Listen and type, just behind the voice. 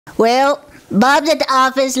Well, Bob's at the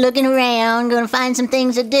office looking around, gonna find some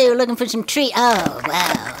things to do, looking for some treat. Oh,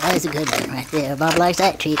 wow, that's a good one right there. Bob likes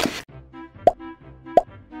that treat.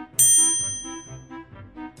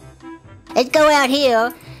 Let's go out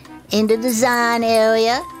here in the design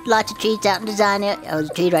area. Lots of treats out in the design area. Oh, there's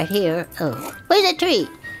a treat right here. Oh, where's that treat?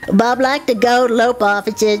 Bob liked to go to elope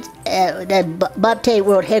offices at Bob Tate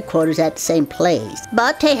World Headquarters at the same place.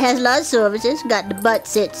 Bob Tate has a lot of services. Got the butt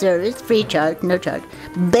sit service, free charge, no charge.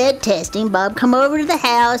 Bed testing. Bob come over to the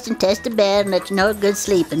house and test the bed and let you know a good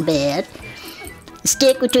sleep in bed.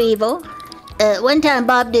 Stick retrieval. One time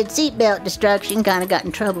Bob did seatbelt destruction, kind of got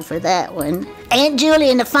in trouble for that one. Aunt Julie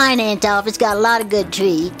in the finance office got a lot of good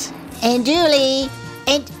treats. Aunt Julie,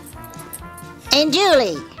 Aunt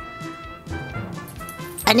Julie,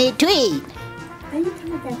 I need a treat.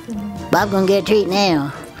 Bob gonna get a treat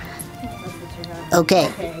now.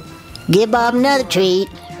 Okay. Give Bob another treat.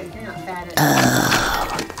 Oh,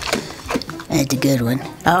 that's a good one.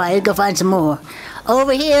 All right, let's go find some more.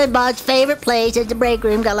 Over here, Bob's favorite place is the break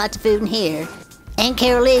room. Got lots of food in here. Aunt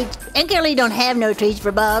Carolee don't have no treats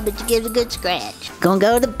for Bob, but she gives a good scratch. Gonna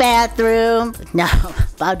go to the bathroom. No,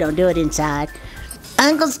 Bob don't do it inside.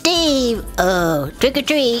 Uncle Steve, oh, trick or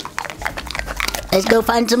treat. Let's go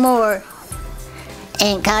find some more.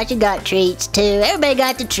 Aunt Kasha got treats too. Everybody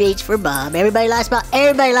got the treats for Bob. Everybody likes Bob.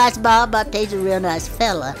 Everybody likes Bob. Bob Tate's a real nice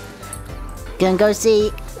fella. Gonna go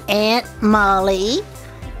see Aunt Molly.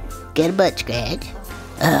 Get a butt scratch.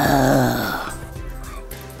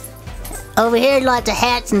 Over here, lots of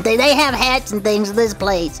hats and things. They have hats and things in this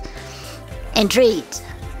place. And treats.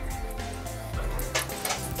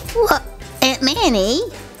 What? Aunt Manny?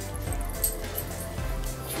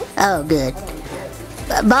 Oh, good.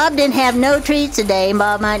 Bob didn't have no treats today, and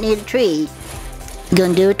Bob might need a treat.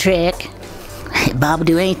 Gonna do a trick. Bob will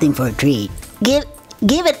do anything for a treat. Give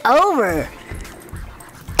it over.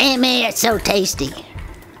 Aunt Manny, it's so tasty.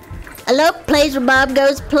 A local place where Bob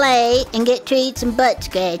goes play and get treats and butt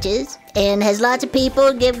scratches, and has lots of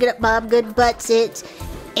people give Bob good butt sits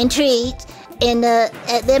and treats, and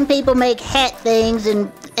them people make hat things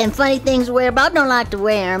and funny things to wear. Bob don't like to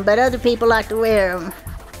wear them, but other people like to wear them.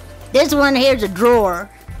 This one here's a drawer.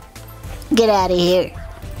 Get out of here.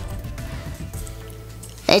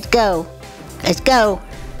 Let's go. Let's go.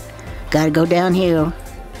 Gotta go down here.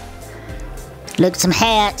 Look at some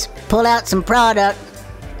hats. Pull out some product.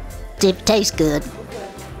 See if it tastes good.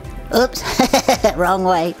 Oops. Wrong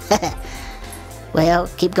way. Well,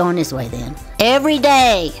 keep going this way then. Every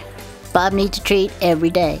day. Bob needs a treat every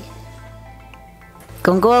day.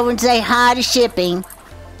 Gonna go over and say hi to shipping.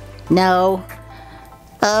 No.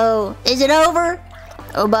 Oh, is it over?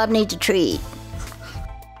 Oh, Bob needs a treat.